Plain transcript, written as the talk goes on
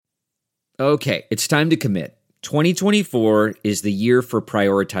Okay, it's time to commit. 2024 is the year for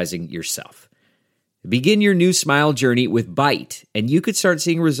prioritizing yourself. Begin your new smile journey with Byte, and you could start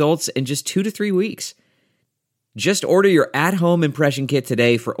seeing results in just 2 to 3 weeks. Just order your at-home impression kit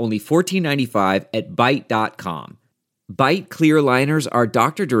today for only $14.95 at Byte.com. Byte clear liners are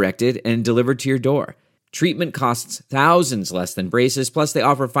doctor-directed and delivered to your door. Treatment costs thousands less than braces, plus they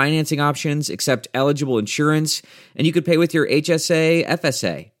offer financing options, accept eligible insurance, and you could pay with your HSA,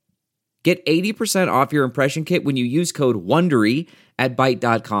 FSA. Get 80% off your impression kit when you use code WONDERY at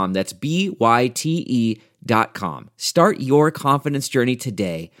Byte.com. That's BYTE.com. Start your confidence journey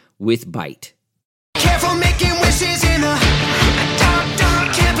today with Byte. Careful making wishes in a dark,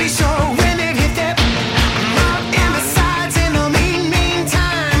 dark, can't be so when it hit that mark in the sides in the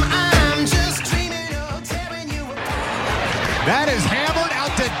meantime, I'm just dreaming of tearing you apart. That is hammered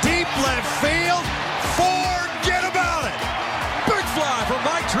out to deep left field. Forget about it. Big fly from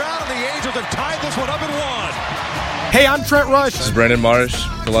Mike Trout, and the Angels have tied this one up at 1. Hey, I'm Trent Rush. This is Brandon Marsh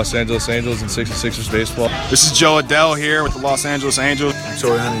for Los Angeles Angels and 66ers baseball. This is Joe Adele here with the Los Angeles Angels. I'm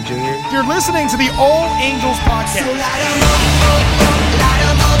Torrey Hunter Jr. You're listening to the All Angels podcast.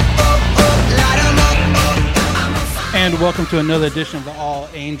 And welcome to another edition of the All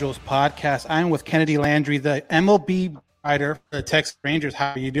Angels podcast. I'm with Kennedy Landry, the MLB writer for the Texas Rangers.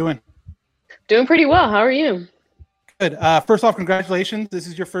 How are you doing? Doing pretty well. How are you? Good. First off, congratulations. This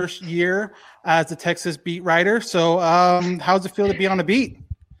is your first year as a Texas beat writer. So how does it feel to be on a beat?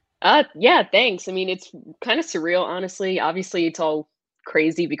 Yeah, thanks. I mean, it's kind of surreal, honestly. Obviously, it's all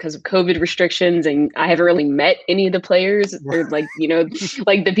crazy because of COVID restrictions, and I haven't really met any of the players or like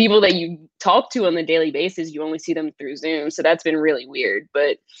the people that you talk to on the daily basis, you only see them through Zoom. So that's been really weird.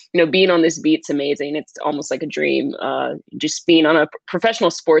 But, being on this beat's amazing. It's almost like a dream. Just being on a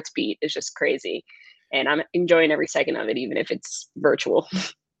professional sports beat is just crazy. And I'm enjoying every second of it, even if it's virtual.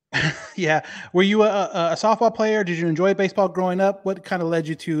 Yeah. Were you a softball player? Did you enjoy baseball growing up? What kind of led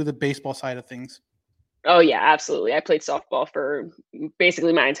you to the baseball side of things? Oh, yeah, absolutely. I played softball for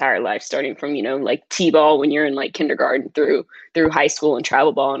basically my entire life, starting from, like T-ball when you're in like kindergarten through high school and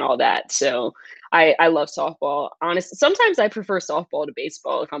travel ball and all that. So I love softball. Honestly, sometimes I prefer softball to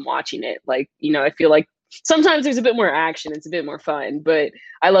baseball if I'm watching it. Like, I feel like sometimes there's a bit more action. It's a bit more fun, but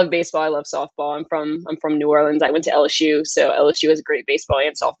I love baseball. I love softball. I'm from New Orleans. I went to LSU. So LSU has a great baseball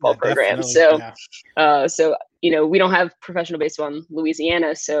and softball program. So, we don't have professional baseball in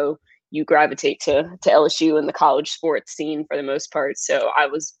Louisiana. So you gravitate to LSU and the college sports scene for the most part. So I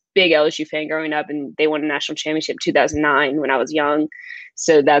was big LSU fan growing up, and they won a national championship in 2009 when I was young.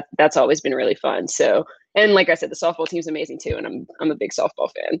 So that's always been really fun. So, and like I said, the softball team's amazing too. And I'm a big softball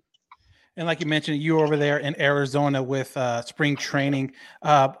fan. And like you mentioned, you were over there in Arizona with spring training.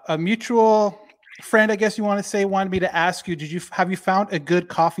 A mutual friend, I guess you want to say, wanted me to ask you, have you found a good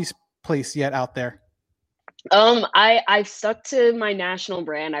coffee place yet out there? I've stuck to my national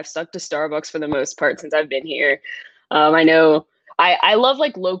brand. I've stuck to Starbucks for the most part since I've been here. I know I love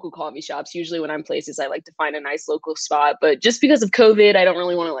like local coffee shops. Usually when I'm places, I like to find a nice local spot, but just because of COVID, I don't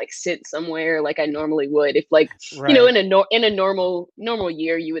really want to like sit somewhere like I normally would. If like, right. In a normal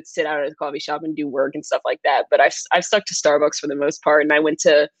year, you would sit out at a coffee shop and do work and stuff like that. But I've stuck to Starbucks for the most part. And I went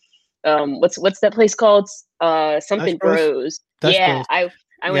to, what's that place called? Something Bros. Yeah. Bros.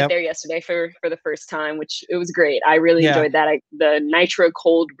 I went there yesterday for the first time, which it was great. I really enjoyed that. The Nitro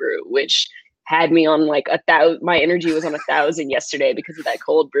Cold Brew, which had me on like 1,000. My energy was on 1,000 yesterday because of that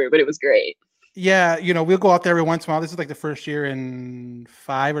cold brew, but it was great. Yeah, we'll go out there every once in a while. This is like the first year in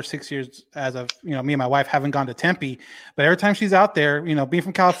 5 or 6 years as of, me and my wife haven't gone to Tempe. But every time she's out there, being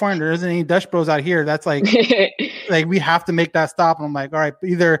from California, there isn't any Dutch Bros out here. That's like, like we have to make that stop. And I'm like, all right,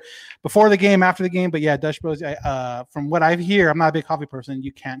 either before the game, after the game. But yeah, Dutch Bros, from what I hear, I'm not a big coffee person.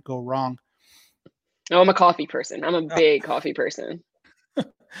 You can't go wrong. Oh, I'm a coffee person. I'm a big coffee person.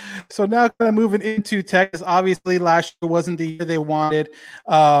 So now kind of moving into Texas, obviously last year wasn't the year they wanted.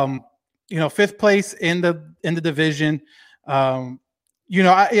 5th place in the division. Again,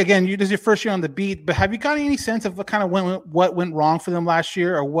 this is your first year on the beat, but have you got any sense of what went wrong for them last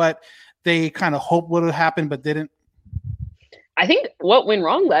year, or what they kind of hoped would have happened but didn't? I think what went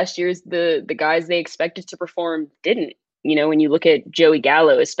wrong last year is the guys they expected to perform didn't. When you look at Joey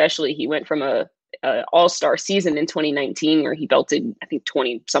Gallo, especially, he went from a all-star season in 2019 where he belted, I think,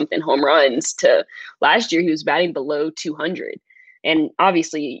 20-something home runs to last year he was batting below 200. And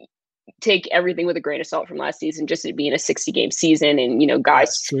obviously take everything with a grain of salt from last season, just it being a 60-game season. And,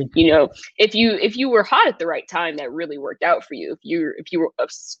 guys, if you were hot at the right time, that really worked out for you. If you were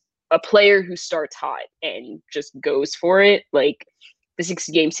a player who starts hot and just goes for it, like the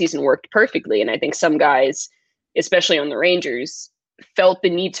 60-game season worked perfectly. And I think some guys, especially on the Rangers, felt the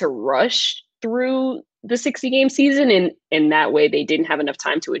need to rush through the 60-game season, and in that way they didn't have enough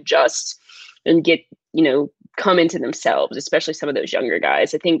time to adjust and get, come into themselves, especially some of those younger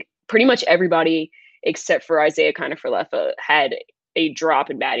guys. I think pretty much everybody except for Isaiah Kiner-Falefa had a drop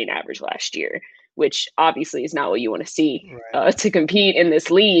in batting average last year, which obviously is not what you want to see to compete in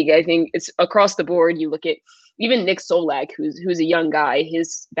this league. I think it's across the board. You look at even Nick Solak, who's a young guy,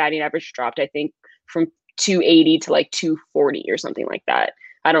 his batting average dropped, I think, from 280 to like 240 or something like that.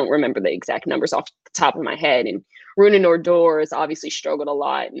 I don't remember the exact numbers off the top of my head. And Rougned Odor has obviously struggled a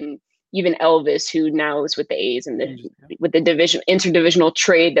lot. And even Elvis, who now is with the A's and with the interdivisional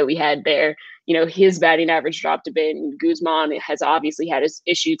trade that we had there, his batting average dropped a bit. And Guzman has obviously had his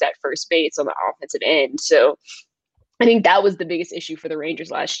issues at first base on the offensive end. So I think that was the biggest issue for the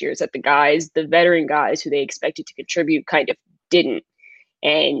Rangers last year, is that the veteran guys who they expected to contribute kind of didn't.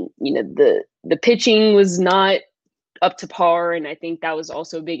 And, the pitching was not up to par. And I think that was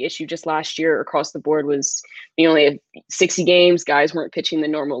also a big issue just last year across the board. Was you only have 60 games, guys weren't pitching the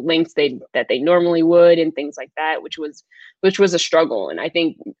normal lengths that they normally would, and things like that, which was a struggle. And I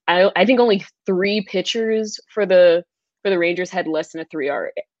think only 3 pitchers for the Rangers had less than a 3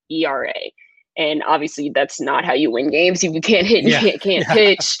 ERA. And obviously that's not how you win games. You can't hit, you can't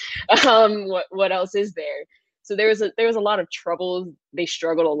pitch. What else is there? So there was a lot of trouble. They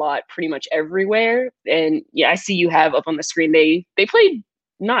struggled a lot pretty much everywhere. And I see you have up on the screen, they played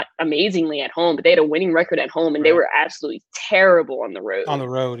not amazingly at home, but they had a winning record at home, and they were absolutely terrible on the road. On the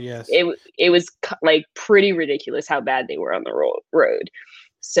road, yes. It was like pretty ridiculous how bad they were on the road.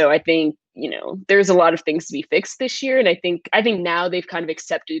 So I think, there's a lot of things to be fixed this year. And I think now they've kind of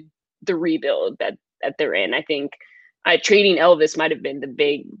accepted the rebuild that they're in. I think trading Elvis might have been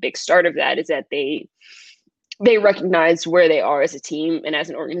the big start of that, is that they recognize where they are as a team and as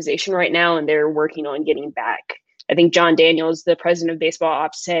an organization right now, and they're working on getting back. I think John Daniels, the president of baseball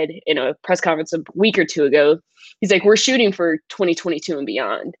ops, said in a press conference a week or two ago, he's like, we're shooting for 2022 and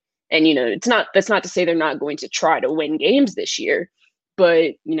beyond. And, that's not to say they're not going to try to win games this year,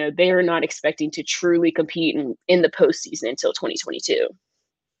 but, they are not expecting to truly compete in the postseason until 2022.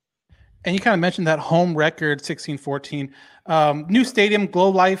 And you kind of mentioned that home record, 16-14. New stadium,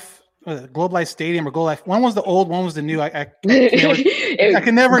 Globe Life Stadium or Globe Life. One was the old, one was the new. I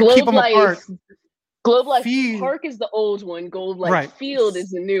can never keep them apart. Globe Life Park is the old one. Globe Life Field is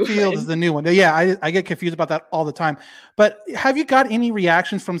the new Field is the new one. Yeah, I get confused about that all the time. But have you got any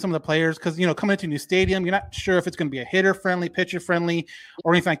reactions from some of the players? Because, coming into a new stadium, you're not sure if it's going to be a hitter-friendly, pitcher-friendly,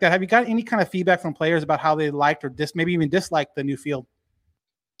 or anything like that. Have you got any kind of feedback from players about how they liked or maybe even disliked the new field?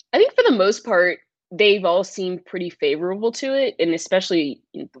 I think for the most part, they've all seemed pretty favorable to it, and especially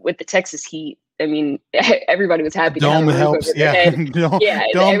with the Texas heat. I mean, everybody was happy. Dome helps,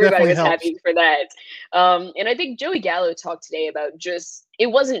 everybody was happy for that. And I think Joey Gallo talked today about just it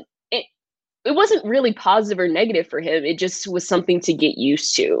wasn't really positive or negative for him. It just was something to get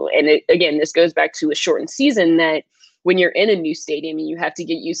used to. And again, this goes back to a shortened season, that when you're in a new stadium and you have to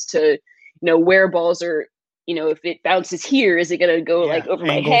get used to, where balls are. If it bounces here, is it going to go like over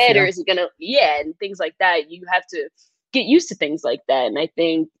angles, my head or is it going to, and things like that. You have to get used to things like that. And I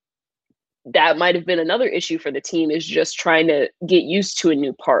think that might have been another issue for the team, is just trying to get used to a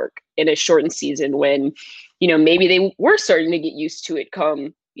new park in a shortened season when, maybe they were starting to get used to it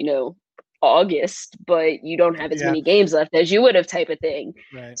come, August, but you don't have as many games left as you would have, type of thing.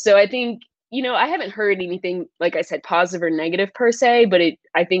 Right. So I think, I haven't heard anything, like I said, positive or negative per se, but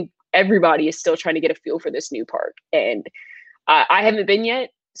I think everybody is still trying to get a feel for this new park. And I haven't been yet.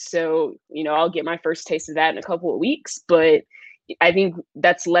 So, I'll get my first taste of that in a couple of weeks, but I think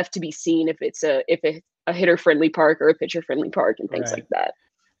that's left to be seen if it's a hitter friendly park or a pitcher friendly park and things like that.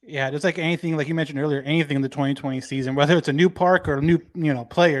 Yeah, just like anything, like you mentioned earlier, anything in the 2020 season, whether it's a new park or a new,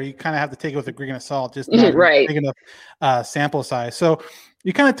 player, you kind of have to take it with a grain of salt, just not big enough sample size. So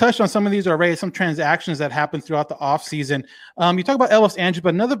you kind of touched on some of these already, some transactions that happened throughout the offseason. You talk about Elvis Andrus,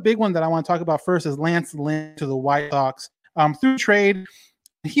 but another big one that I want to talk about first is Lance Lynn to the White Sox. Through trade,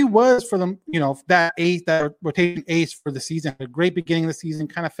 he was for them, that rotation ace for the season. A great beginning of the season,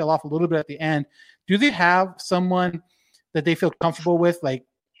 kind of fell off a little bit at the end. Do they have someone that they feel comfortable with, like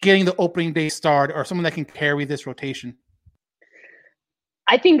getting the opening day start, or someone that can carry this rotation?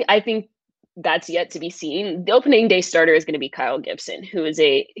 I think that's yet to be seen. The opening day starter is going to be Kyle Gibson,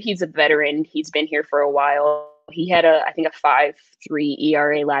 he's a veteran. He's been here for a while. He had I think a 5.3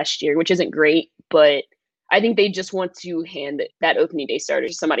 ERA last year, which isn't great, but I think they just want to hand that opening day starter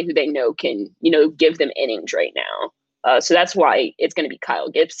to somebody who they know can, give them innings right now. So that's why it's going to be Kyle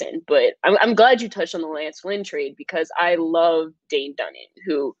Gibson. But I'm glad you touched on the Lance Lynn trade, because I love Dane Dunning,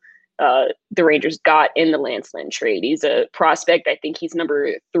 who the Rangers got in the Lance Lynn trade. He's a prospect. I think he's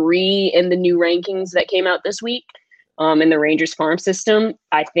number 3 in the new rankings that came out this week in the Rangers farm system.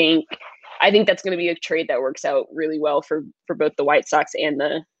 I think that's going to be a trade that works out really well for both the White Sox and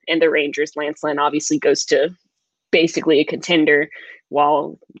the Rangers. Lance Lynn obviously goes to basically a contender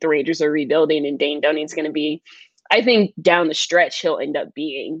while the Rangers are rebuilding, and Dane Dunning's going to be, I think down the stretch, he'll end up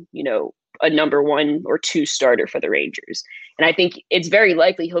being, a number 1 or 2 starter for the Rangers. And I think it's very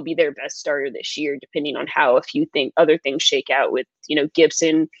likely he'll be their best starter this year, depending on how a few other things shake out with,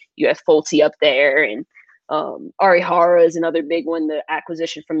 Gibson. You have Folty up there, and Arihara is another big one, the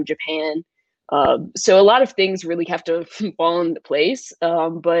acquisition from Japan. So a lot of things really have to fall into place.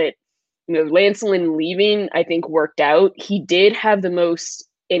 But Lance Lynn leaving, I think, worked out. He did have the most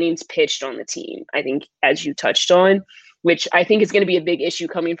innings pitched on the team, I think, as you touched on, which I think is going to be a big issue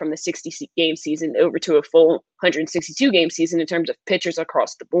coming from the 60-game season over to a full 162-game season in terms of pitchers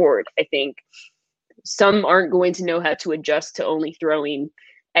across the board. I think some aren't going to know how to adjust to only throwing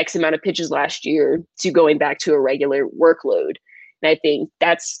X amount of pitches last year to going back to a regular workload. And I think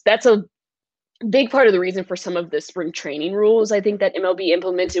that's a big part of the reason for some of the spring training rules, I think, that MLB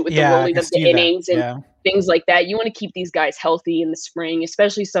implemented with the rolling of the innings and things like that. You want to keep these guys healthy in the spring,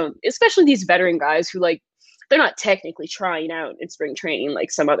 especially these veteran guys who, like, they're not technically trying out in spring training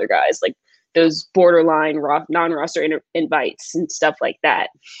like some other guys, like those borderline non-roster invites and stuff like that.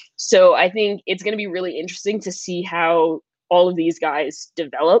 So I think it's going to be really interesting to see how all of these guys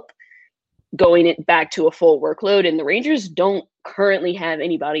develop going it back to a full workload. And the Rangers don't currently have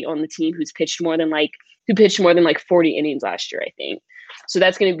anybody on the team who pitched more than like 40 innings last year, I think. So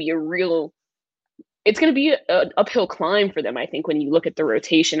that's going to be it's going to be an uphill climb for them. I think when you look at the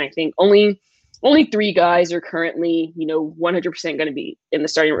rotation, I think only 3 guys are currently, 100% going to be in the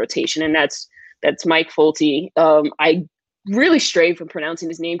starting rotation. And that's Mike Folty. I really stray from pronouncing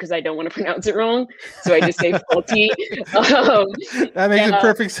his name because I don't want to pronounce it wrong. So I just say Folty. That makes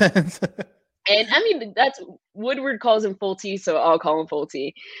perfect sense. And I mean, that's Woodward calls him Folty, so I'll call him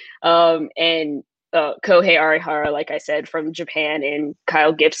Folty. And Kohei Arihara, like I said, from Japan, and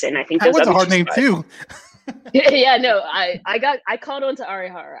Kyle Gibson. I think that was a hard name too. Yeah, no, I caught on to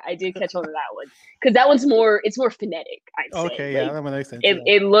Arihara. I did catch on to that one because that one's it's more phonetic, I'd say. Okay, yeah, that makes sense.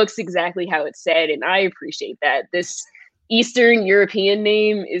 It looks exactly how it's said, and I appreciate that. This Eastern European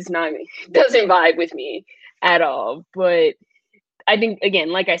name doesn't vibe with me at all. But I think,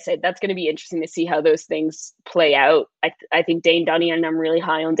 again, like I said, that's going to be interesting to see how those things play out. I think Dane Dunning, and I'm really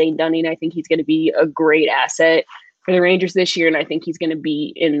high on Dane Dunning. I think he's going to be a great asset for the Rangers this year, and I think he's going to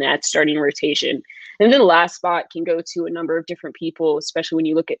be in that starting rotation. And then the last spot can go to a number of different people, especially when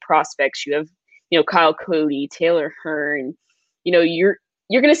you look at prospects. You have, Kyle Cody, Taylor Hearn. You're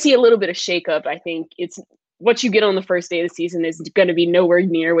going to see a little bit of shakeup. I think it's what you get on the first day of the season is going to be nowhere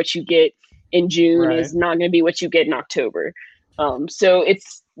near what you get in June. Right. Is not going to be what you get in October. So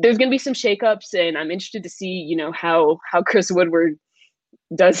there's going to be some shakeups, and I'm interested to see, how Chris Woodward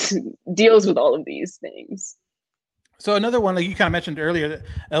deals with all of these things. So another one, like you kind of mentioned earlier,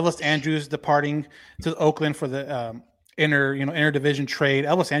 Elvis Andrus departing to Oakland for the interdivision trade.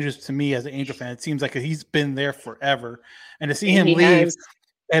 Elvis Andrus, to me, as an Angel fan, it seems like he's been there forever, and to see him leave,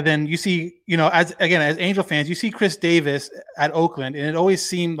 and then you see, as Angel fans, you see Chris Davis at Oakland, and it always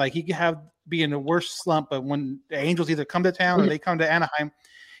seemed like he could be in the worst slump, but when the Angels either come to town or they come to Anaheim,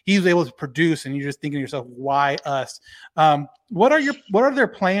 he was able to produce, and you're just thinking to yourself, why us? What are their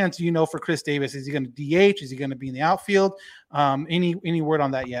plans, for Chris Davis? Is he going to DH? Is he going to be in the outfield? Any word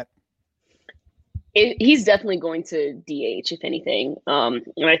on that yet? He's definitely going to DH, if anything. And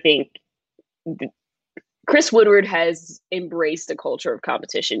I think Chris Woodward has embraced a culture of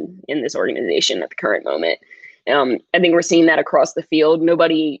competition in this organization at the current moment. I think we're seeing that across the field.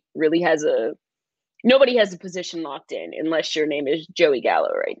 Nobody has a position locked in unless your name is Joey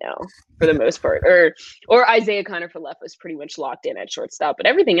Gallo right now, for the most part, or Isaiah Kiner-Falefa is pretty much locked in at shortstop. But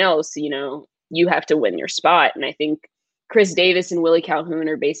everything else, you have to win your spot. And I think Chris Davis and Willie Calhoun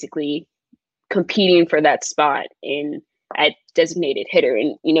are basically competing for that spot at designated hitter.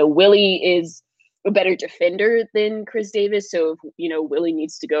 And Willie is a better defender than Chris Davis, so if Willie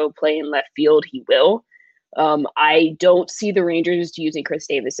needs to go play in left field, he will. I don't see the Rangers using Chris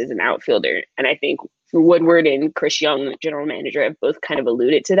Davis as an outfielder. And I think Woodward and Chris Young, the general manager, have both kind of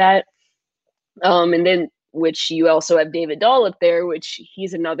alluded to that. And then, which you also have David Dahl up there, which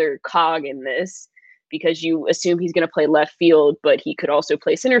he's another cog in this, because you assume he's going to play left field, but he could also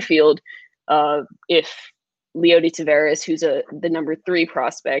play center field if Leody Taveras, who's the number 3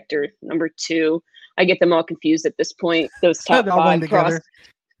 prospect, or number 2. I get them all confused at this point. Those top 5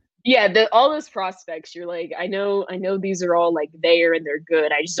 Yeah, all those prospects, you're like, I know these are all like there and they're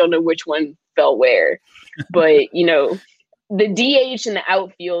good. I just don't know which one fell where. But, the DH and the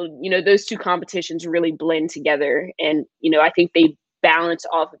outfield, those two competitions really blend together. And, I think they balance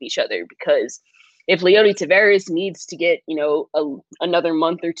off of each other, because if Leody Taveras needs to get, another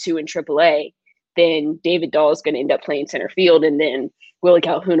month or two in AAA, then David Dahl is going to end up playing center field, and then Willie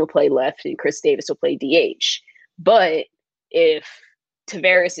Calhoun will play left and Chris Davis will play DH. But if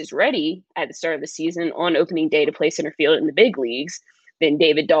Taveras is ready at the start of the season on opening day to play center field in the big leagues, then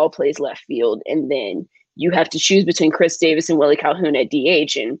David Dahl plays left field, and then you have to choose between Chris Davis and Willie Calhoun at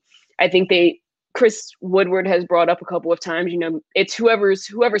DH. And I think Chris Woodward has brought up a couple of times, it's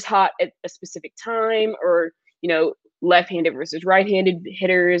whoever's hot at a specific time, or, left-handed versus right-handed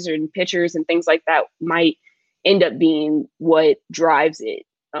hitters and pitchers and things like that might end up being what drives it,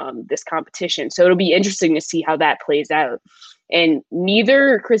 this competition. So it'll be interesting to see how that plays out. And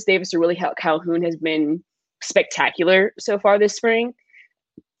neither Chris Davis or Willie Calhoun has been spectacular so far this spring.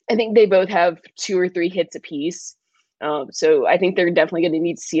 I think they both have 2 or 3 hits apiece. So I think they're definitely going to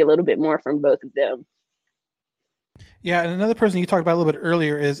need to see a little bit more from both of them. Yeah, and another person you talked about a little bit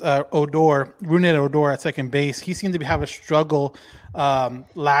earlier is Rougned Odor at second base. He seemed to have a struggle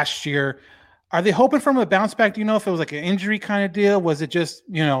last year. Are they hoping for him a bounce back? Do you know if it was like an injury kind of deal? Was it just,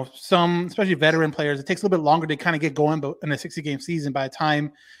 some, especially veteran players, it takes a little bit longer to kind of get going, but in a 60-game season, by the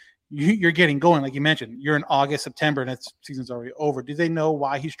time you're getting going, like you mentioned, you're in August, September, and its season's already over. Do they know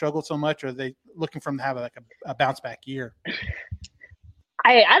why he struggled so much, or are they looking for him to have a bounce back year?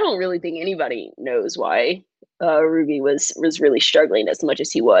 I don't really think anybody knows why Ruby was really struggling as much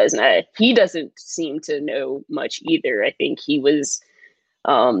as he was. And he doesn't seem to know much either. I think he was,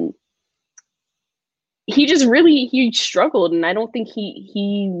 he struggled. And I don't think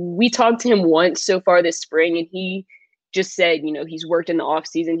we talked to him once so far this spring, and he just said, he's worked in the off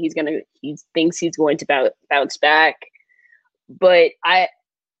season. He thinks he's going to bounce back. But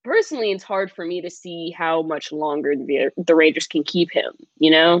personally, it's hard for me to see how much longer the Rangers can keep him,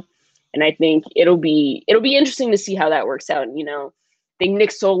 and I think it'll be interesting to see how that works out. I think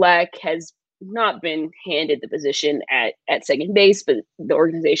Nick Solak has not been handed the position at second base, but the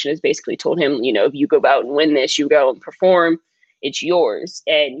organization has basically told him, if you go out and win this, you go and perform, it's yours.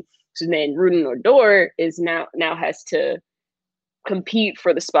 And so then Rougned Odor is now has to compete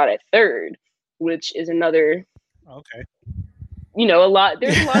for the spot at third, which is another. Okay. There's a lot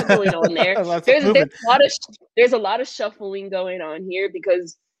going on there. There's a lot of shuffling going on here,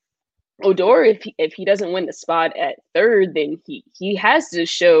 because Odor, if he doesn't win the spot at third, then he has to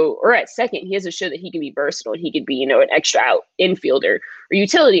show, or at second, he has to show that he can be versatile. He could be, an extra out infielder or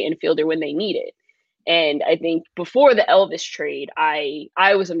utility infielder when they need it. And I think before the Elvis trade, I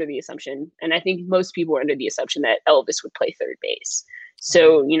was under the assumption, and I think most people were under the assumption, that Elvis would play third base.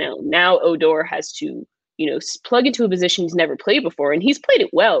 So, now Odor has to, plug into a position he's never played before, and he's played it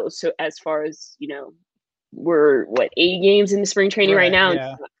well. So as far as, we're 8 games in the spring training right now.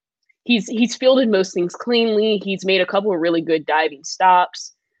 Yeah. He's fielded most things cleanly. He's made a couple of really good diving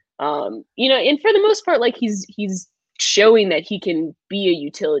stops. And for the most part, like he's showing that he can be a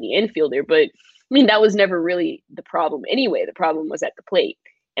utility infielder, but that was never really the problem anyway. The problem was at the plate.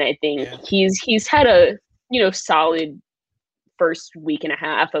 And I think he's had a, solid first week and a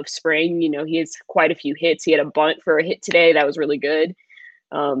half of spring. He has quite a few hits. He had a bunt for a hit today. That was really good.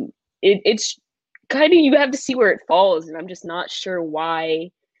 It's kind of, you have to see where it falls. And I'm just not sure why.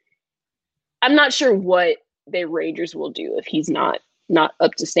 I'm not sure what the Rangers will do if he's not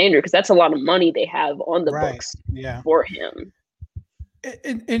up to standard, because that's a lot of money they have on the books for him.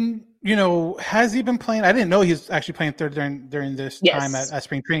 And has he been playing? I didn't know he was actually playing third during this time at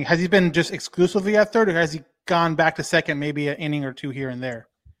spring training. Has he been just exclusively at third, or has he gone back to second, maybe an inning or two here and there?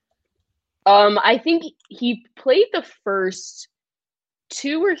 I think he played the first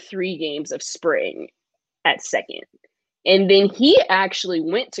 2 or 3 games of spring at second. And then he actually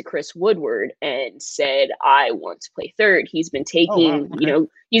went to Chris Woodward and said, I want to play third. He's been taking,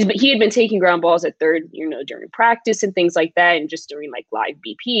 he had been taking ground balls at third, during practice and things like that, and just during like live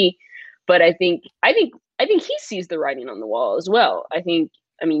BP. But I think he sees the writing on the wall as well.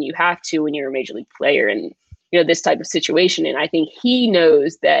 You have to when you're a major league player and, this type of situation. And I think he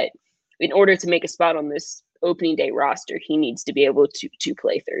knows that in order to make a spot on this opening day roster, he needs to be able to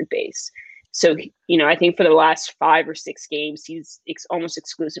play third base. So, I think for the last 5 or 6 games, he's almost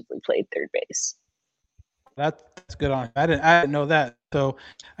exclusively played third base. That's good on him. I didn't know that. So,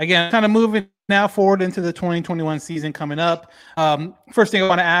 again, kind of moving now forward into the 2021 season coming up. First thing I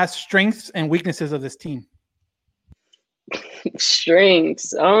want to ask, strengths and weaknesses of this team.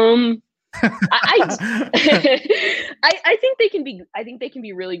 Strengths. I think they can be. I think they can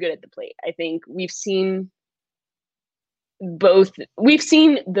be really good at the plate. I think we've seen both. We've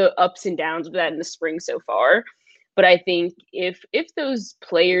seen the ups and downs of that in the spring so far. But I think if those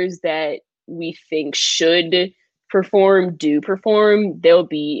players that we think should do perform, they'll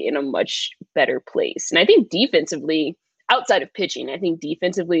be in a much better place. And I think defensively, outside of pitching, I think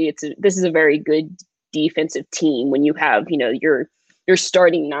defensively, this is a very good defensive team when you have, your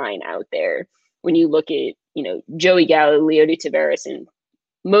starting 9 out there. When you look at, Joey Gallo, Leody Taveras, and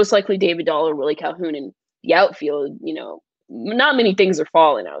most likely David Dahl or Willie Calhoun in the outfield, not many things are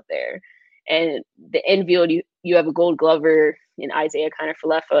falling out there. And the infield, you have a Gold Glover in Isaiah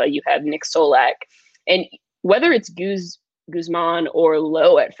Kiner-Falefa, you have Nick Solak. And whether it's Guzman or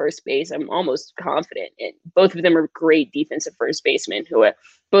Lowe at first base, I'm almost confident. And both of them are great defensive first basemen who have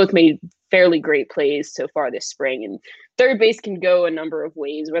both made fairly great plays so far this spring. And third base can go a number of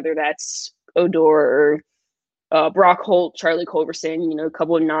ways, whether that's Odor or Brock Holt, Charlie Culberson, a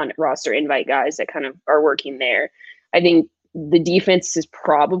couple of non-roster invite guys that kind of are working there. I think the defense is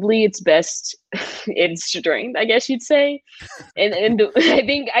probably its best, its strength, I guess you'd say. And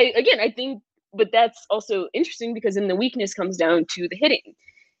I think, but that's also interesting because then the weakness comes down to the hitting.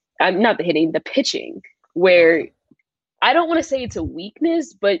 Not the hitting, the pitching, where I don't want to say it's a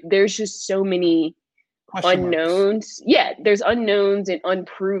weakness, but there's just so many unknowns. Yeah, there's unknowns and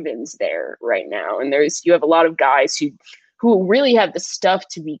unprovens there right now. And you have a lot of guys who really have the stuff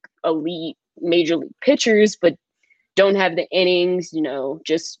to be elite major league pitchers, but don't have the innings,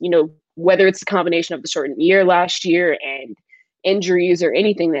 whether it's a combination of the shortened year last year and injuries or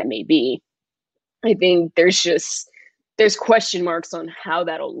anything that may be. I think there's question marks on how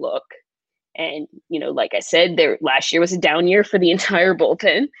that'll look. And, like I said, last year was a down year for the entire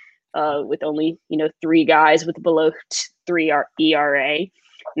bullpen, with only, 3 guys with below 3 ERA.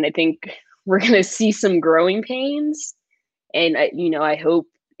 And I think we're going to see some growing pains. And, I hope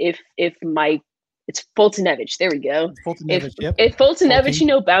if Mike, it's Foltynewicz, there we go. If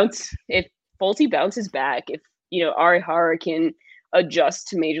Foltynewicz, if Folty bounces back, if, Arihara can adjust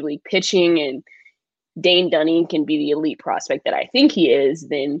to major league pitching and Dane Dunning can be the elite prospect that I think he is,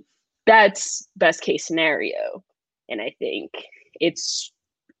 then that's best case scenario. And I think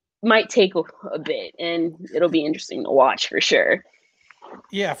might take a bit, and it'll be interesting to watch for sure.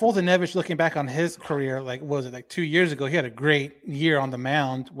 Yeah, Foltynewicz, looking back on his career, what was it, 2 years ago, he had a great year on the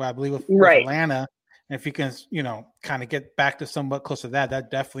mound, where I believe with Atlanta. And if he can, kind of get back to somewhat close to that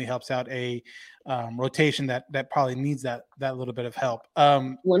definitely helps out a rotation that probably needs that little bit of help.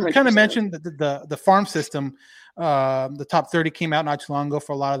 You kind of mentioned the farm system. The top 30 came out not too long ago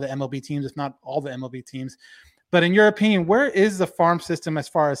for a lot of the MLB teams, if not all the MLB teams. But in your opinion, where is the farm system as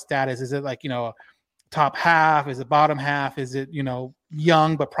far as status? Is it top half? Is it bottom half? Is it,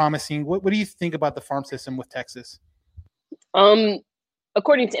 young but promising? What do you think about the farm system with Texas?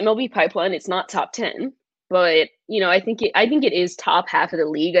 According to MLB Pipeline, it's not top 10, but I think it is top half of the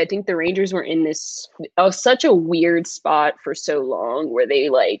league. I think the Rangers were in this such a weird spot for so long, where they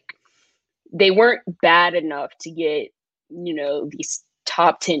weren't bad enough to get these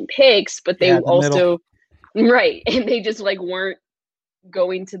top 10 picks, but they also right, and they just weren't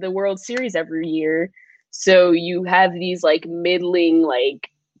going to the World Series every year. So you have these middling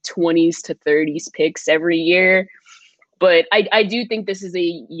 20s to 30s picks every year. But I do think this is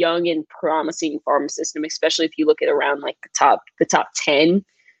a young and promising farm system, especially if you look at around the top 10.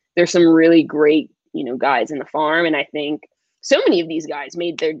 There's some really great, guys in the farm. And I think so many of these guys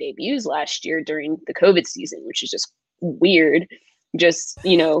made their debuts last year during the COVID season, which is just weird. Just,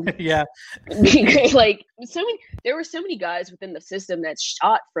 yeah. There were so many guys within the system that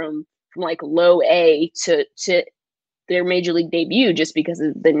shot from low A to their major league debut, just because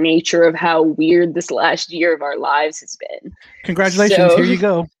of the nature of how weird this last year of our lives has been. Congratulations. Here you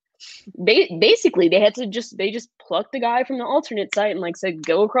go. Basically they just plucked the guy from the alternate site and said,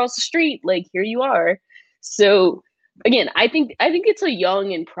 go across the street. Here you are. So again, I think it's a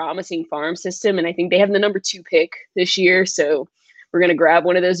young and promising farm system. And I think they have the number 2 pick this year. So we're going to grab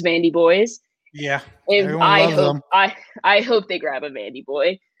one of those Vandy boys. Yeah. And I hope they grab a Vandy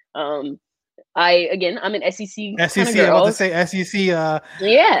boy. I'm an SEC girl. I want to say SEC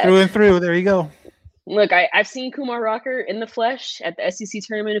through and through. There you go. Look, I've seen Kumar Rocker in the flesh at the SEC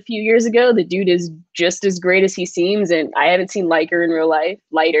tournament a few years ago. The dude is just as great as he seems, and I haven't seen Leiter in real life,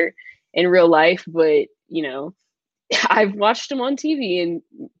 but I've watched him on TV, and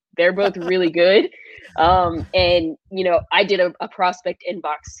they're both really good. And I did a prospect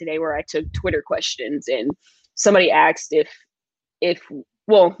inbox today where I took Twitter questions, and somebody asked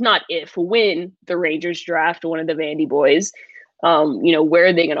when the Rangers draft one of the Vandy boys, where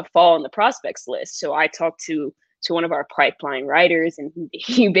are they going to fall on the prospects list? So I talked to one of our pipeline writers, and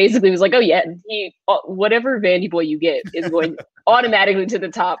he basically was like, oh yeah, whatever Vandy boy you get is going automatically to the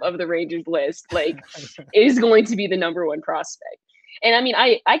top of the Rangers list. Like, is going to be the number one prospect. And I mean,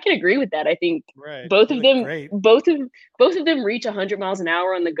 I can agree with that. I think both of them reach 100 miles an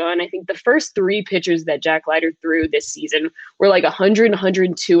hour on the gun. I think the first three pitchers that Jack Leiter threw this season were like 100,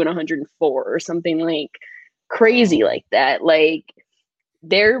 102, and 104 or something like crazy like that. Like,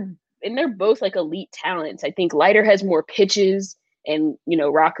 they're both like elite talents. I think Leiter has more pitches, and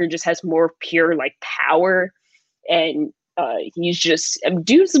Rocker just has more pure like power, and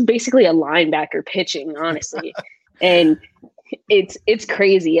dude's basically a linebacker pitching, honestly. And it's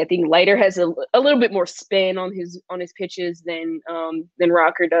crazy. I think Leiter has a little bit more spin on his pitches than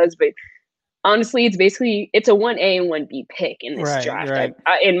Rocker does, but honestly, it's a 1A and 1B pick in this draft,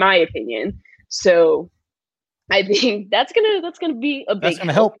 in my opinion. So I think that's gonna be a big. That's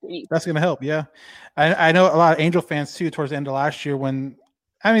gonna help. That's gonna help. Yeah, I know a lot of Angel fans too. Towards the end of last year,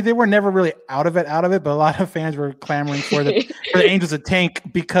 they were never really out of it, but a lot of fans were clamoring for the Angels to tank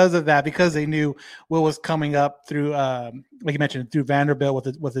because of that, because they knew what was coming up through, like you mentioned, through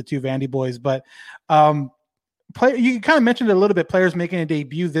Vanderbilt with the two Vandy boys. But you kind of mentioned it a little bit. Players making a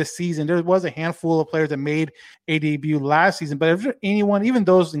debut this season. There was a handful of players that made a debut last season, but if anyone, even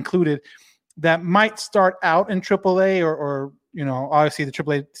those included, that might start out in AAA or obviously the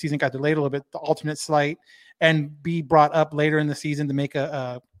AAA season got delayed a little bit, the alternate slate, and be brought up later in the season to make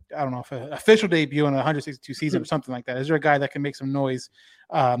I don't know if an official debut in a 162 season or something like that. Is there a guy that can make some noise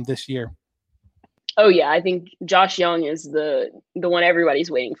this year? Oh yeah, I think Josh Young is the one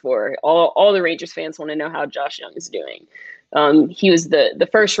everybody's waiting for. All the Rangers fans want to know how Josh Young is doing. He was the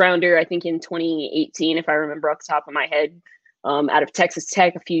first rounder, I think, in 2018, if I remember off the top of my head. Out of Texas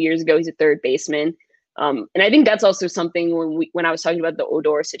Tech a few years ago. He's a third baseman. And I think that's also something when I was talking about the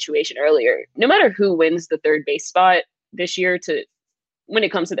Odor situation earlier, no matter who wins the third base spot this year when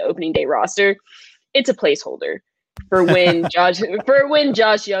it comes to the opening day roster, it's a placeholder for when Josh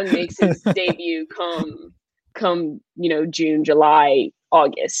Young makes his debut come June, July,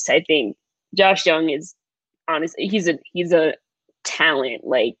 August. I think Josh Young is honestly, he's a talent.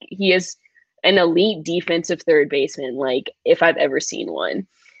 Like, he is an elite defensive third baseman, like if I've ever seen one.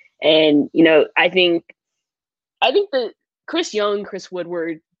 And, I think that Chris Young, Chris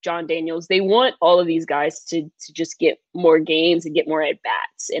Woodward, John Daniels, they want all of these guys to just get more games and get more at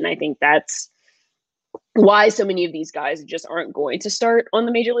bats. And I think that's why so many of these guys just aren't going to start on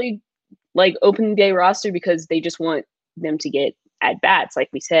the major league, like, opening day roster, because they just want them to get at bats, like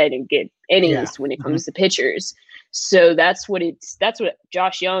we said, and get innings when it comes to pitchers. So that's what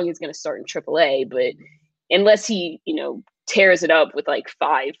Josh Young is going to start in AAA. But unless he, tears it up with like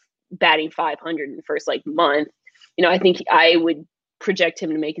batting 500 in the first like month, I think I would project him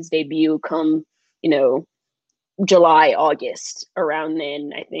to make his debut come, July, August, around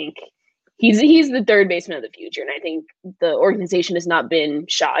then. I think he's the third baseman of the future. And I think the organization has not been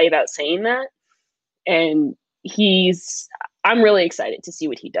shy about saying that. And I'm really excited to see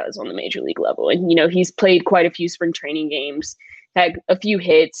what he does on the major league level. And, he's played quite a few spring training games, had a few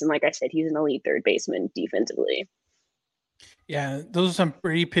hits. And like I said, he's an elite third baseman defensively. Yeah, those are some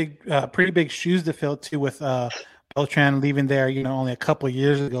pretty big shoes to fill too, with Beltran leaving there, only a couple of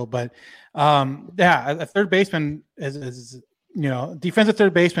years ago. But a third baseman is defensive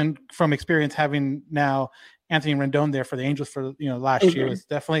third baseman from experience, having now Anthony Rendon there for the Angels for last year is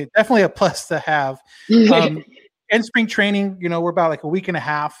definitely a plus to have. In spring training, we're about like a week and a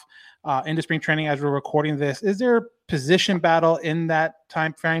half into spring training as we're recording this. Is there a position battle in that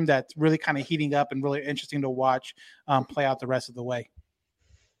time frame that's really kind of heating up and really interesting to watch play out the rest of the way?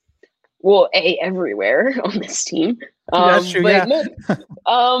 Well, everywhere on this team. That's true, but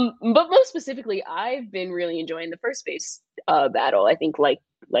most specifically, I've been really enjoying the first base battle. I think, like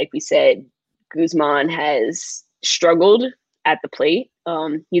we said, Guzman has struggled at the plate.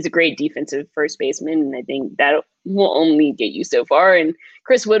 He's a great defensive first baseman, and I think that will only get you so far. And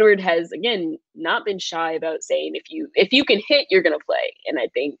Chris Woodward has, again, not been shy about saying if you can hit, you're going to play. And I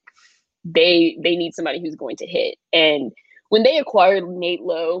think they need somebody who's going to hit. And when they acquired Nate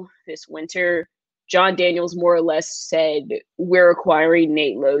Lowe this winter, John Daniels more or less said, we're acquiring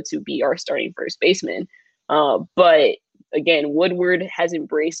Nate Lowe to be our starting first baseman. But again, Woodward has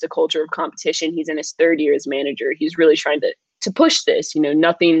embraced a culture of competition. He's in his third year as manager. He's really trying to push this.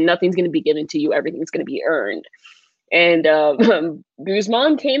 Nothing's going to be given to you. Everything's going to be earned. And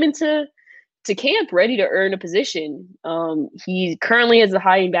Guzman came into camp ready to earn a position. He currently has the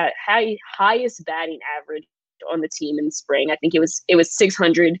highest batting average on the team in the spring. I think it was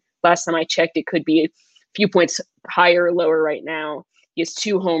 600 last time I checked. It could be few points higher or lower right now. He has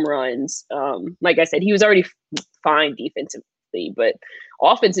 2 home runs. Like I said, he was already fine defensively, but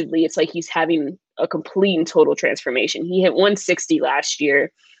offensively, it's like he's having a complete and total transformation. He hit 160 last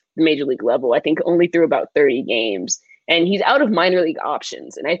year, the major league level. I think only through about 30 games, and he's out of minor league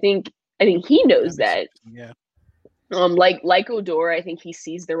options. And I think he knows that. Yeah. Like Odor, I think he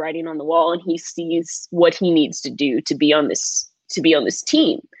sees the writing on the wall, and he sees what he needs to do to be on this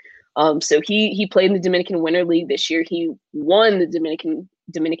team. So he played in the Dominican Winter League this year. He won the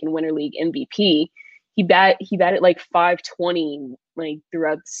Dominican Winter League MVP. He batted like 520 like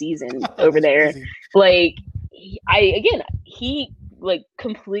throughout the season over there. Crazy. Like he like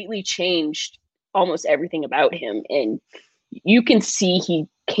completely changed almost everything about him, and you can see he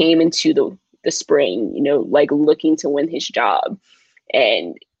came into the spring, like looking to win his job,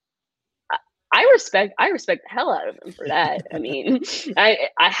 and I respect the hell out of him for that. I mean, I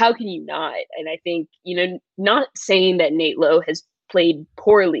how can you not? And I think, not saying that Nate Lowe has played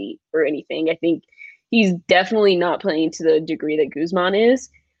poorly or anything. I think he's definitely not playing to the degree that Guzman is.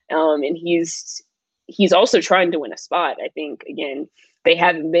 And he's also trying to win a spot. I think, again, they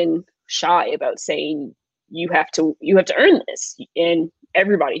haven't been shy about saying you have to earn this, and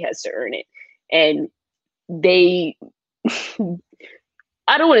everybody has to earn it. And they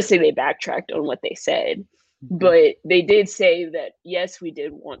I don't want to say they backtracked on what they said, but they did say that, yes, we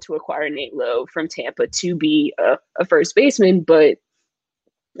did want to acquire Nate Lowe from Tampa to be a first baseman, but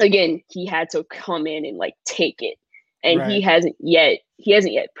again, he had to come in and like take it. And Right. he hasn't yet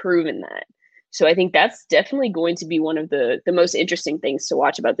proven that. So I think that's definitely going to be one of the most interesting things to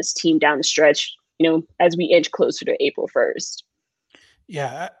watch about this team down the stretch, as we inch closer to April 1st.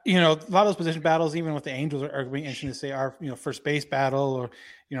 Yeah, a lot of those position battles, even with the Angels, are being interesting to say our first base battle or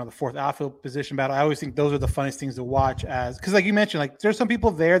the fourth outfield position battle. I always think those are the funnest things to watch, because like you mentioned, like there's some people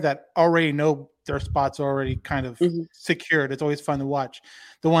there that already know their spots already kind of secured. It's always fun to watch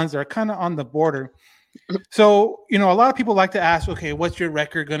the ones that are kind of on the border. So a lot of people like to ask, okay, what's your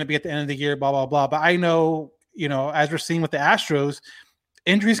record going to be at the end of the year? Blah blah blah. But I know as we're seeing with the Astros,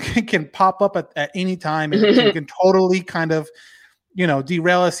 injuries can pop up at any time and it can totally kind of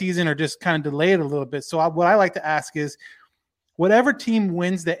derail a season or just kind of delay it a little bit. So what I like to ask is, whatever team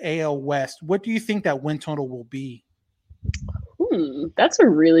wins the AL West, what do you think that win total will be? That's a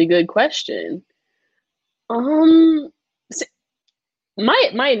really good question. My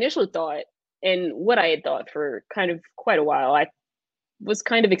initial thought, and what I had thought for kind of quite a while, I was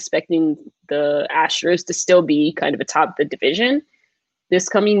kind of expecting the Astros to still be kind of atop the division this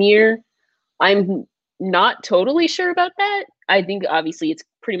coming year. I'm not totally sure about that. I think obviously it's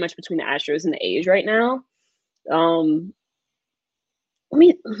pretty much between the Astros and the A's right now. Let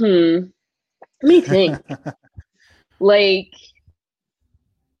me think. Like,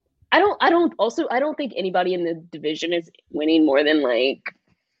 I don't think anybody in the division is winning more than like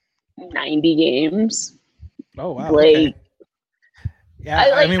 90 games. Oh wow. Like, okay.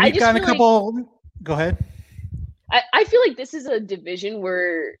 Yeah, we've got a couple. Go ahead. I feel like this is a division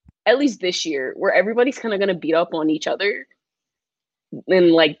where, at least this year, where everybody's kind of going to beat up on each other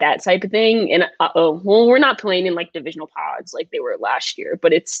and like that type of thing. And we're not playing in like divisional pods like they were last year,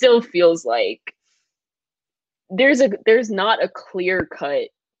 but it still feels like there's not a clear cut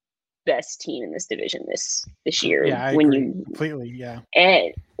best team in this division this year. Yeah, I agree completely. Yeah,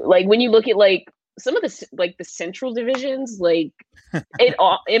 and like when you look at like some of the central divisions, like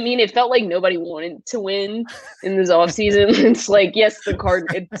it felt like nobody wanted to win in this offseason. It's like, yes,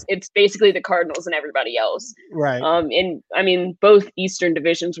 it's basically the Cardinals and everybody else. Right. And both Eastern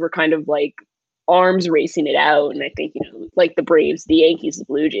divisions were kind of like arms racing it out. And I think, like the Braves, the Yankees, the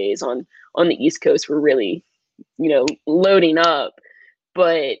Blue Jays on the East Coast were really, loading up.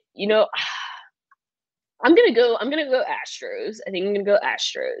 But, I'm gonna go Astros. I think I'm gonna go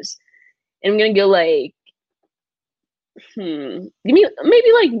Astros. And I'm going to go like, give me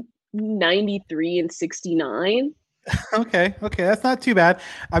maybe like 93 and 69. Okay. That's not too bad.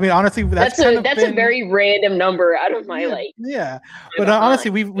 Honestly, that's a very random number out of my Yeah. But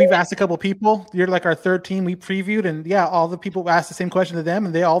honestly, we've asked a couple people. You're like our third team we previewed, and all the people asked the same question to them,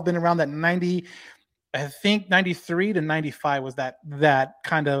 and they all been around that 90. I think 93 to 95 was that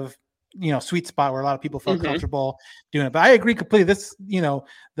kind of sweet spot where a lot of people felt comfortable doing it. But I agree completely. This,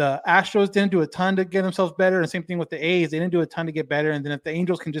 the Astros didn't do a ton to get themselves better, and same thing with the A's. They didn't do a ton to get better. And then if the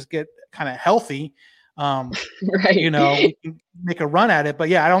Angels can just get kind of healthy, right, we can make a run at it. But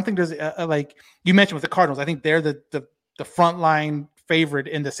I don't think there's like you mentioned with the Cardinals. I think they're the frontline favorite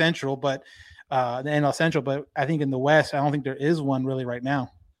in the Central, but the NL Central. But I think in the West, I don't think there is one really right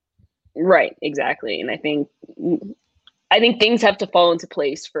now. Right, exactly. And I think I think things have to fall into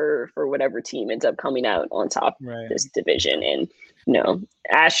place for whatever team ends up coming out on top of this division. And,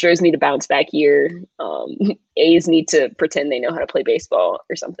 Astros need a bounce back year. A's need to pretend they know how to play baseball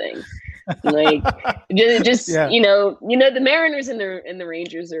or something. Like the Mariners and the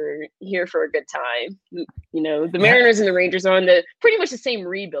Rangers are here for a good time. The Mariners and the Rangers are on pretty much the same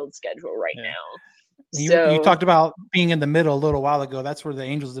rebuild schedule right now. You talked about being in the middle a little while ago. That's where the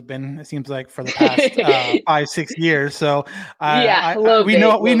Angels have been, it seems like, for the past 5-6 years. So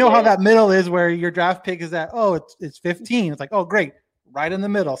we know how that middle is, where your draft pick is at, it's 15. It's like, oh, great, right in the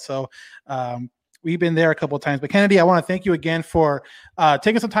middle. So we've been there a couple of times. But Kennedy, I want to thank you again for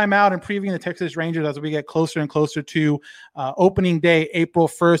taking some time out and previewing the Texas Rangers as we get closer and closer to opening day, April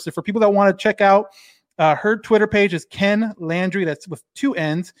 1st. And for people that want to check out her Twitter page is Ken Landry. That's with 2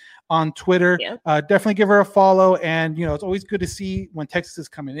 N's on Twitter. Definitely give her a follow. And, it's always good to see when Texas is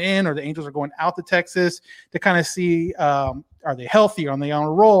coming in or the Angels are going out to Texas to kind of see, are they healthy? Are they on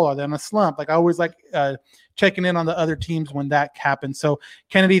a roll? Are they on a slump? Like I always like checking in on the other teams when that happens. So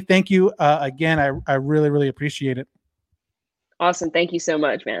Kennedy, thank you again. I really, really appreciate it. Awesome. Thank you so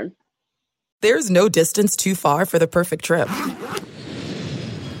much, man. There's no distance too far for the perfect trip.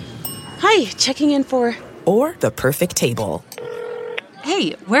 Hi, checking in for... Or the perfect table.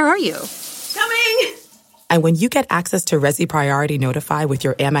 Hey, where are you? Coming! And when you get access to Resi Priority Notify with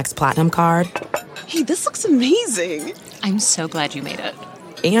your Amex Platinum card... Hey, this looks amazing. I'm so glad you made it.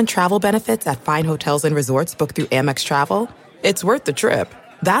 And travel benefits at fine hotels and resorts booked through Amex Travel, it's worth the trip.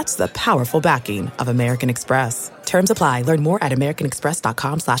 That's the powerful backing of American Express. Terms apply. Learn more at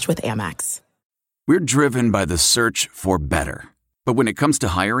americanexpress.com/withAmex. We're driven by the search for better. But when it comes to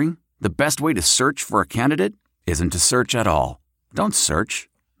hiring, the best way to search for a candidate isn't to search at all. Don't search.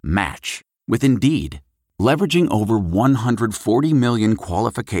 Match. With Indeed. Leveraging over 140 million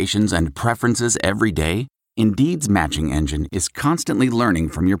qualifications and preferences every day, Indeed's matching engine is constantly learning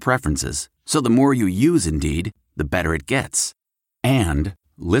from your preferences. So the more you use Indeed, the better it gets. And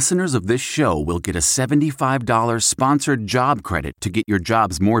listeners of this show will get a $75 sponsored job credit to get your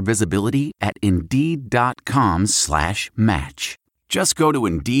jobs more visibility at Indeed.com/match. Just go to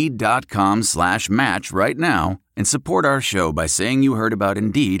Indeed.com/match right now and support our show by saying you heard about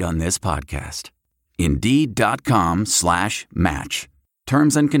Indeed on this podcast. Indeed.com/match.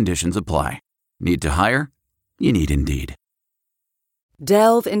 Terms and conditions apply. Need to hire? You need Indeed.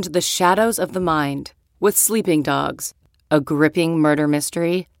 Delve into the shadows of the mind with Sleeping Dogs, a gripping murder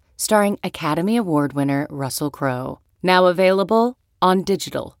mystery starring Academy Award winner Russell Crowe. Now available on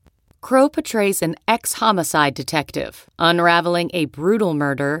digital. Crowe portrays an ex-homicide detective unraveling a brutal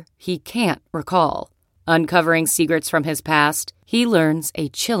murder he can't recall. Uncovering secrets from his past, he learns a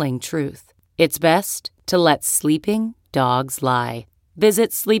chilling truth. It's best to let sleeping dogs lie.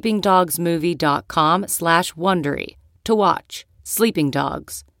 Visit sleepingdogsmovie.com/Wondery to watch Sleeping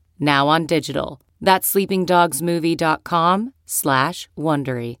Dogs, now on digital. That's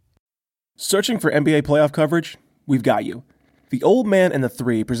sleepingdogsmovie.com/Wondery. Searching for NBA playoff coverage? We've got you. The Old Man and the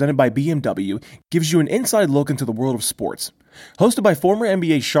Three, presented by BMW, gives you an inside look into the world of sports. Hosted by former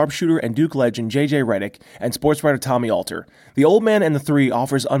NBA sharpshooter and Duke legend J.J. Redick and sports writer Tommy Alter, The Old Man and the Three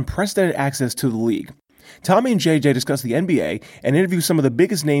offers unprecedented access to the league. Tommy and J.J. discuss the NBA and interview some of the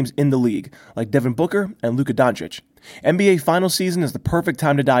biggest names in the league, like Devin Booker and Luka Doncic. NBA final season is the perfect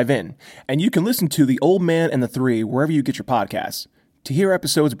time to dive in, and you can listen to The Old Man and the Three wherever you get your podcasts. To hear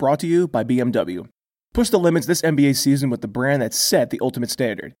episodes brought to you by BMW. Push the limits this NBA season with the brand that set the ultimate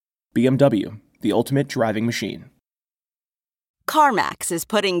standard. BMW, the ultimate driving machine. CarMax is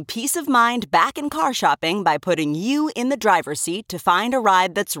putting peace of mind back in car shopping by putting you in the driver's seat to find a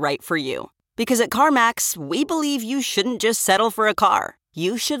ride that's right for you. Because at CarMax, we believe you shouldn't just settle for a car.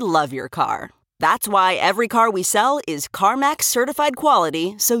 You should love your car. That's why every car we sell is CarMax certified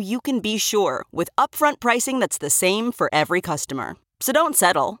quality, so you can be sure with upfront pricing that's the same for every customer. So don't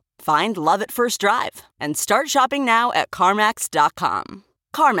settle. Find love at first drive and start shopping now at CarMax.com.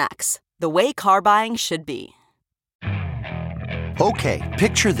 CarMax, the way car buying should be. Okay,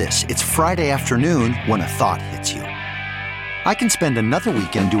 picture this. It's Friday afternoon when a thought hits you. I can spend another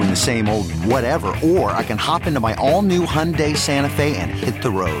weekend doing the same old whatever, or I can hop into my all-new Hyundai Santa Fe and hit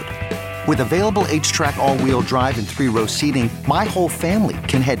the road. With available H-Track all-wheel drive and 3-row seating, my whole family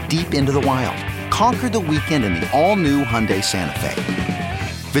can head deep into the wild. Conquer the weekend in the all-new Hyundai Santa Fe.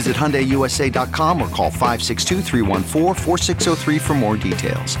 Visit HyundaiUSA.com or call 562-314-4603 for more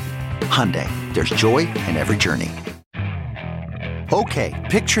details. Hyundai, there's joy in every journey. Okay,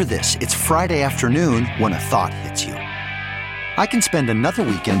 picture this. It's Friday afternoon when a thought hits you. I can spend another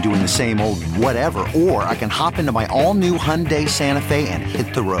weekend doing the same old whatever, or I can hop into my all-new Hyundai Santa Fe and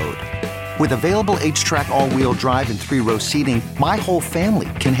hit the road. With available H-Track all-wheel drive and 3-row seating, my whole family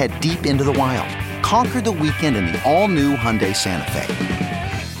can head deep into the wild. Conquer the weekend in the all-new Hyundai Santa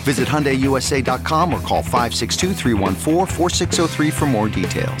Fe. Visit HyundaiUSA.com or call 562-314-4603 for more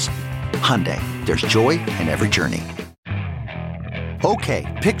details. Hyundai, there's joy in every journey.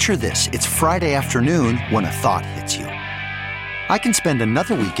 Okay, picture this. It's Friday afternoon when a thought hits you. I can spend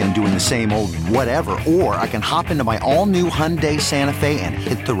another weekend doing the same old whatever, or I can hop into my all-new Hyundai Santa Fe and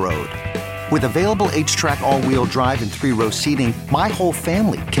hit the road. With available H-Track all-wheel drive and 3-row seating, my whole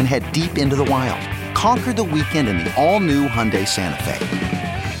family can head deep into the wild. Conquer the weekend in the all-new Hyundai Santa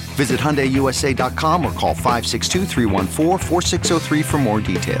Fe. Visit HyundaiUSA.com or call 562-314-4603 for more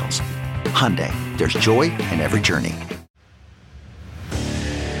details. Hyundai, there's joy in every journey.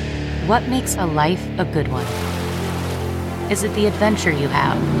 What makes a life a good one? Is it the adventure you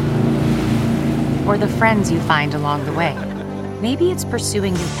have? Or the friends you find along the way? Maybe it's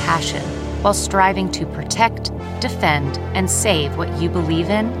pursuing your passion while striving to protect, defend, and save what you believe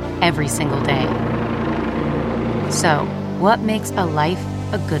in every single day. So, what makes a life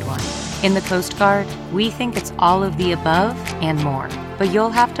a good one? In the Coast Guard, we think it's all of the above and more, but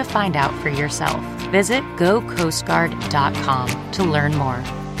you'll have to find out for yourself. Visit GoCoastGuard.com to learn more.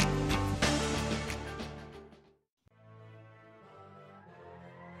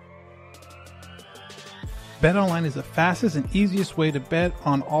 BetOnline is the fastest and easiest way to bet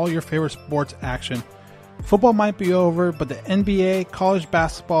on all your favorite sports action. Football might be over, but the NBA, college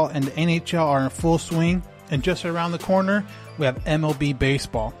basketball, and the NHL are in full swing. And just around the corner, we have MLB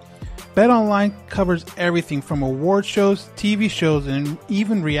baseball. BetOnline covers everything from award shows, TV shows, and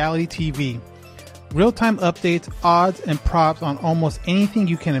even reality TV. Real-time updates, odds, and props on almost anything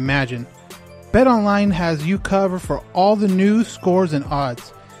you can imagine. BetOnline has you covered for all the news, scores, and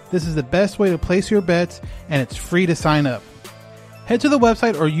odds. This is the best way to place your bets, and it's free to sign up. Head to the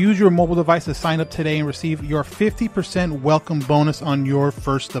website or use your mobile device to sign up today and receive your 50% welcome bonus on your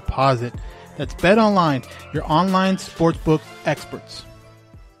first deposit. That's BetOnline, your online sportsbook experts.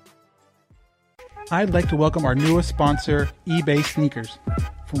 I'd like to welcome our newest sponsor, eBay Sneakers.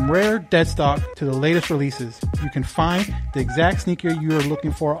 From rare dead stock to the latest releases, you can find the exact sneaker you are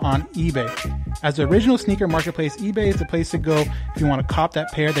looking for on eBay. As the original sneaker marketplace, eBay is the place to go if you want to cop that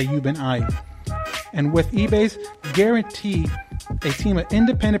pair that you've been eyeing. And with eBay's guarantee, a team of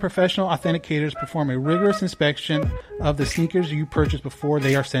independent professional authenticators perform a rigorous inspection of the sneakers you purchase before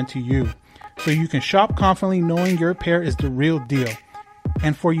they are sent to you, so you can shop confidently knowing your pair is the real deal.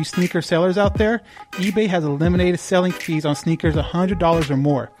 And for you sneaker sellers out there, eBay has eliminated selling fees on sneakers $100 or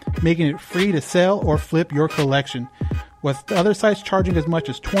more, making it free to sell or flip your collection. With the other sites charging as much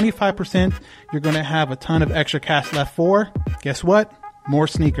as 25%, you're going to have a ton of extra cash left for, guess what? More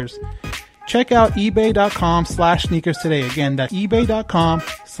sneakers. Check out ebay.com/sneakers today. Again, that's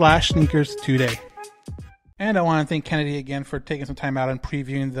ebay.com/sneakers today. And I want to thank Kennedy again for taking some time out and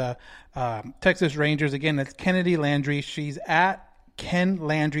previewing the Texas Rangers. Again, that's Kennedy Landry. She's at Ken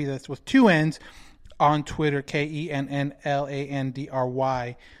Landry, that's with 2 N's, on Twitter,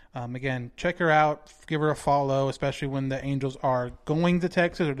 KENNLANDRY. Again, check her out, give her a follow, especially when the Angels are going to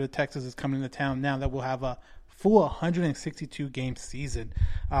Texas, or the Texas is coming to town now that we'll have a full 162 game season.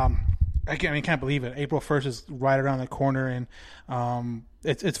 I can't believe it. April 1st is right around the corner, and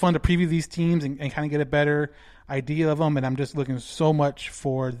it's fun to preview these teams and kind of get a better idea of them. And I'm just looking so much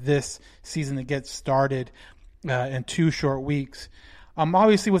for this season to get started in 2 short weeks.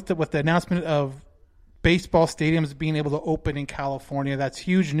 Obviously, with the announcement of baseball stadiums being able to open in California, that's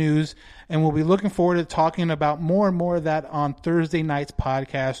huge news, and we'll be looking forward to talking about more and more of that on Thursday night's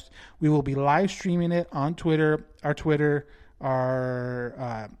podcast. We will be live streaming it on Twitter, our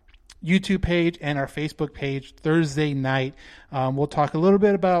YouTube page, and our Facebook page Thursday night. We'll talk a little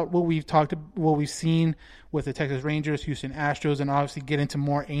bit about what we've seen with the Texas Rangers, Houston Astros, and obviously get into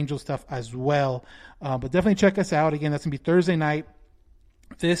more Angel stuff as well. But definitely check us out. Again, that's going to be Thursday night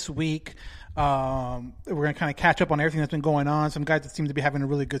this week. We're going to kind of catch up on everything that's been going on. Some guys that seem to be having a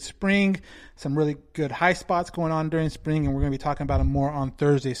really good spring, some really good high spots going on during spring, and we're going to be talking about them more on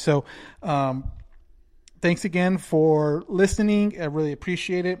Thursday. So thanks again for listening. I really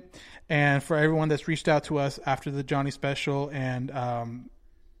appreciate it. And for everyone that's reached out to us after the Johnny special and kind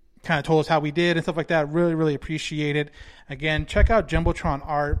of told us how we did and stuff like that, really, really appreciate it. Again, check out Jumbotron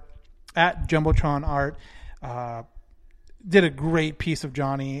Art at Jumbotron Art. Did a great piece of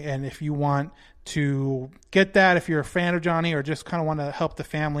Johnny, and if you want to get that, if you're a fan of Johnny or just kind of want to help the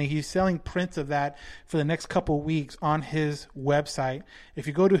family, he's selling prints of that for the next couple of weeks on his website. If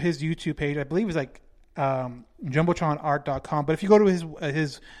you go to his YouTube page, I believe it's like jumbotronart.com, but if you go to his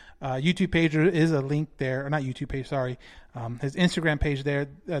YouTube page is a link there, or not YouTube page, sorry. His Instagram page there,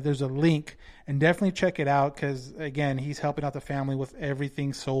 there's a link, and definitely check it out because, again, he's helping out the family with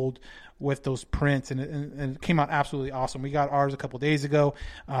everything sold with those prints, and it came out absolutely awesome. We got ours a couple days ago.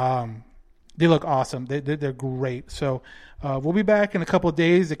 They look awesome. They're great. So we'll be back in a couple of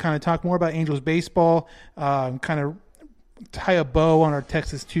days to kind of talk more about Angels baseball, kind of tie a bow on our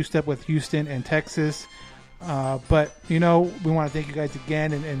Texas two-step with Houston and Texas. But, we want to thank you guys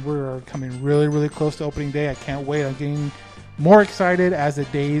again, and we're coming really, really close to opening day. I can't wait. I'm getting more excited as the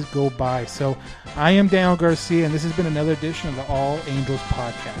days go by. So I am Daniel Garcia, and this has been another edition of the All Angels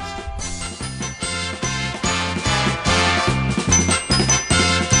Podcast.